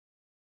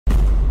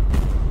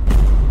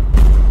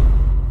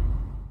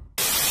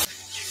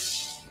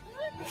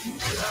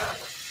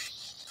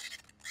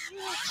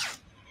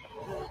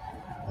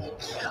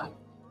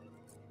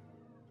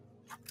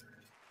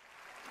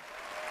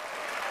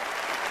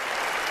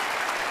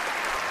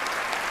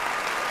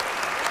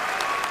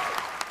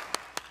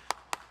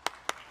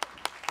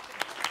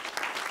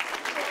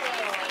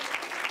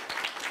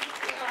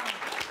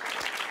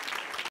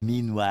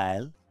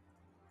Meanwhile...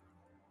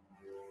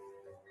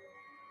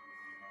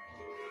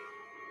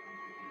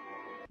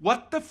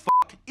 What the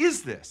fuck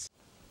is this?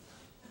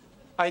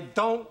 I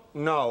don't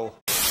know.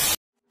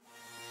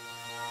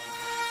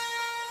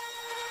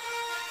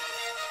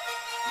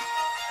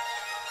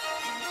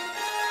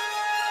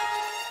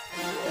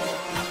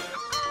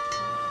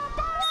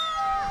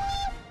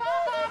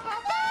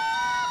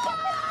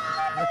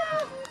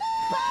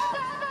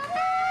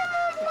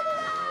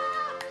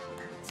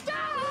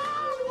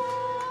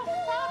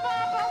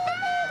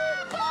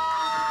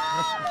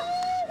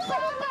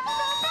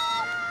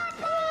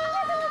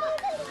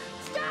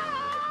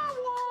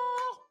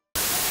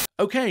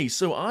 Okay,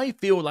 so I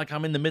feel like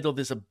I'm in the middle of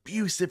this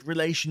abusive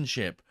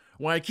relationship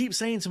where I keep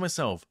saying to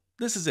myself,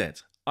 this is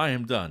it, I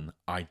am done,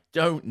 I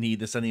don't need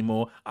this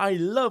anymore, I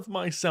love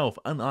myself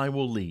and I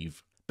will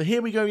leave. But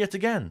here we go yet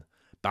again,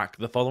 back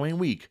the following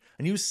week,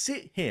 and you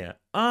sit here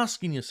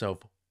asking yourself,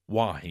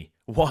 why?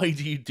 Why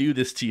do you do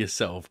this to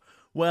yourself?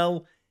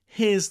 Well,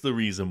 here's the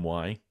reason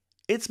why.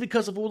 It's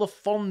because of all the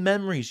fond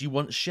memories you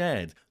once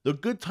shared, the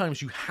good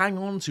times you hang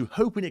on to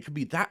hoping it could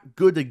be that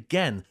good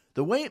again,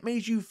 the way it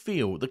made you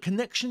feel, the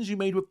connections you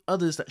made with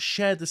others that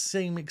shared the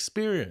same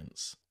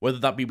experience. Whether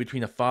that be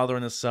between a father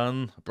and a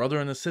son, a brother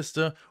and a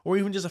sister, or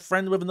even just a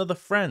friend with another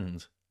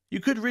friend. You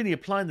could really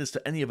apply this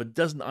to any of a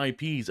dozen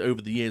IPs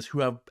over the years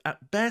who have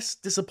at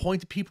best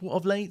disappointed people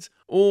of late,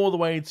 all the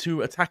way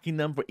to attacking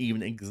them for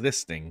even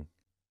existing.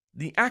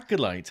 The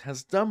Acolyte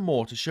has done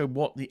more to show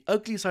what the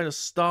ugly side of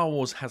Star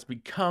Wars has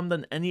become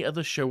than any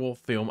other show or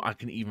film I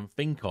can even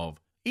think of,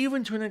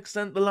 even to an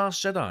extent The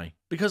Last Jedi,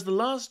 because The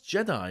Last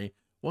Jedi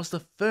was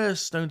the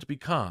first stone to be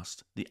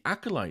cast, the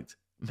Acolyte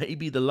may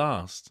be the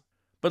last.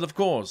 But of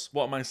course,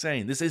 what am I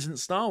saying? This isn't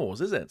Star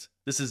Wars, is it?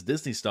 This is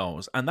Disney Star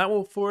Wars, and that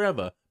will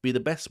forever be the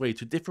best way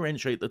to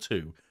differentiate the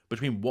two,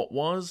 between what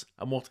was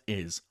and what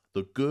is,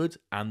 the good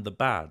and the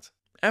bad.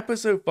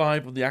 Episode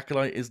 5 of The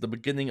Acolyte is the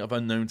beginning of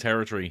unknown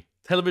territory.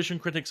 Television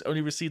critics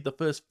only received the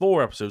first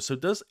 4 episodes, so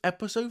does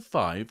episode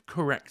 5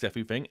 correct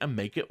everything and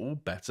make it all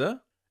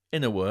better?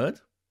 In a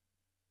word,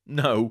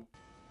 no.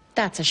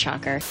 That's a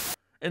shocker.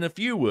 In a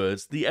few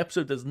words, the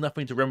episode does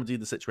nothing to remedy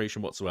the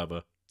situation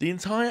whatsoever. The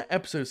entire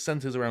episode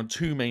centers around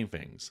 2 main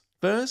things.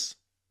 First,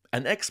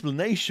 an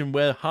explanation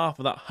where half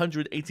of that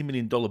 $180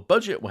 million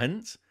budget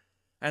went,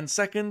 and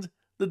second,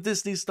 the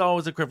Disney Star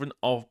Wars equivalent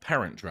of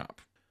Parent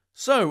Trap.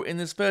 So, in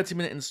this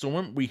 30-minute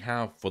installment, we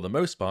have, for the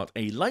most part,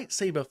 a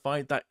lightsaber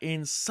fight that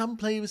in some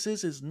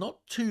places is not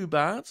too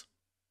bad,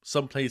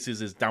 some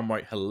places is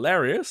downright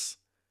hilarious,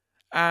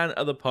 and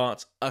other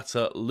parts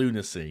utter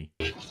lunacy.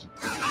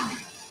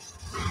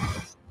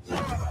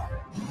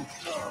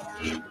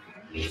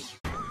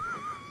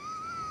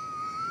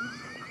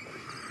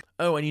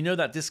 Oh, and you know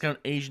that discount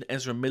Asian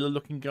Ezra Miller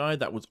looking guy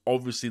that was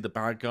obviously the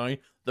bad guy,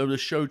 though the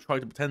show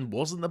tried to pretend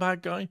wasn't the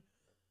bad guy?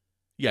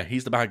 Yeah,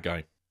 he's the bad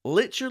guy.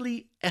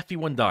 Literally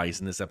everyone dies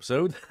in this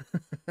episode,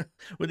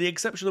 with the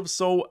exception of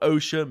Sol,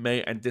 Osha,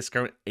 May, and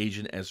discount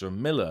Asian Ezra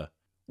Miller,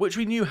 which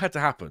we knew had to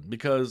happen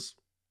because,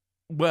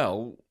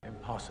 well...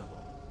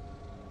 Impossible.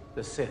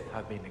 The Sith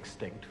have been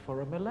extinct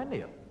for a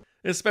millennium.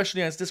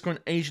 Especially as discount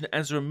Asian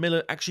Ezra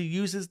Miller actually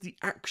uses the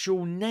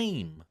actual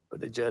name.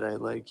 But a Jedi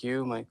like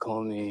you might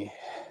call me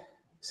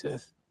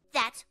Sith.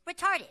 That's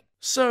retarded.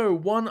 So,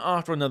 one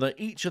after another,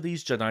 each of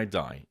these Jedi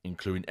die,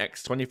 including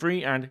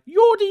X-23 and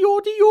Yordy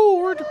Yordy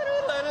Yord.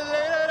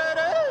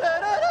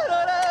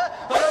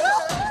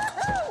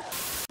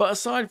 But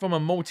aside from a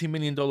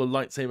multi-million-dollar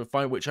lightsaber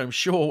fight, which I'm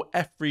sure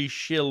every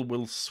shill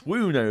will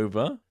swoon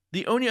over,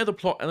 the only other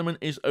plot element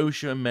is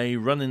Osha and May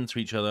run into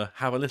each other,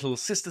 have a little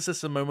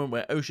sister-sister moment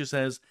where Osha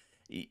says,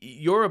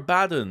 "You're a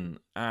bad un,"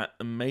 and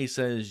May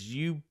says,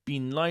 "You've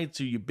been lied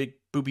to, you big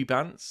booby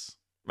pants."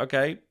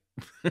 Okay.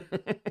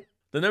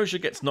 Then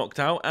Osha gets knocked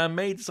out, and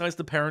May decides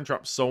to parent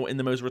trap Sol in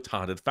the most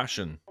retarded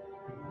fashion.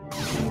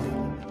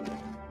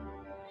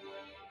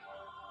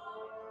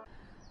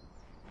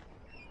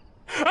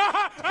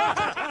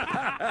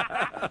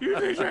 You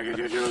think I can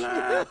do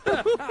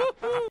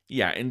that?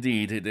 Yeah,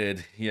 indeed, it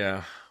did,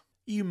 yeah.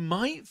 You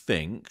might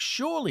think,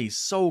 surely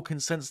Sol can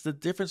sense the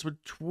difference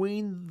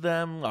between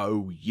them.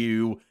 Oh,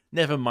 you.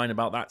 Never mind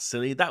about that,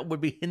 silly. That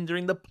would be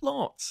hindering the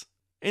plot.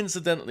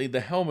 Incidentally, the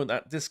helmet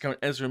that discount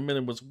Ezra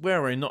Miller was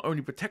wearing not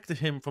only protected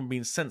him from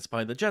being sensed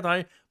by the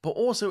Jedi, but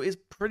also is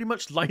pretty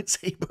much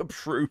lightsaber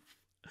proof.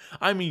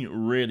 I mean,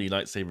 really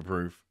lightsaber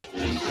proof.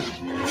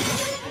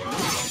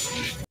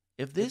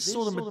 If this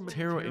sort of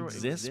material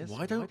exists,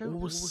 why don't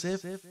all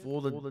Sith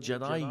or the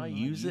Jedi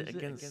use it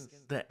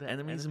against their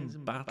enemies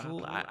in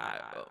battle?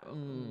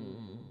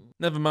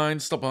 Never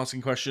mind, stop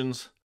asking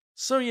questions.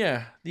 So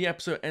yeah, the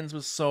episode ends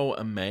with Sol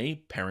and May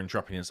parent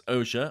trapping as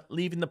Osha,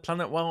 leaving the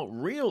planet while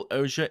real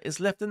Osha is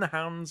left in the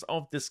hands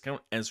of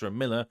discount Ezra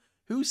Miller,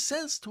 who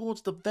says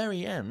towards the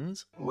very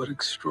end, What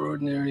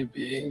extraordinary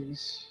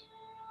beings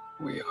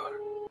we are.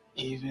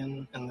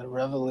 Even in the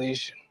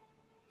revelation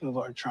of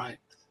our triumph,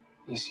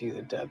 we see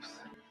the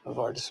depth of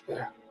our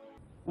despair.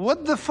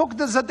 What the fuck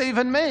does that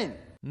even mean?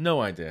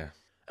 no idea.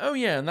 Oh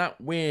yeah, and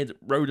that weird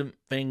rodent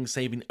thing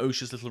saving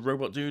Osha's little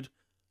robot dude,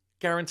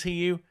 guarantee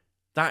you,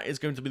 that is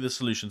going to be the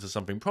solution to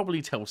something.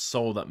 Probably tell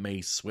Soul that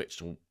May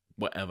switched or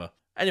whatever.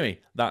 Anyway,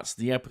 that's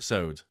the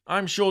episode.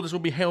 I'm sure this will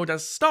be hailed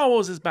as Star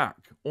Wars is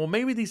back, or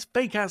maybe these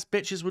fake-ass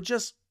bitches will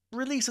just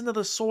release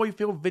another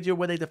soy-filled video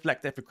where they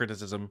deflect it for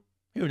criticism.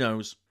 Who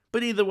knows?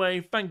 But either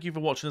way, thank you for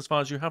watching as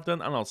far as you have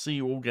done, and I'll see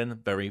you all again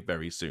very,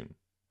 very soon.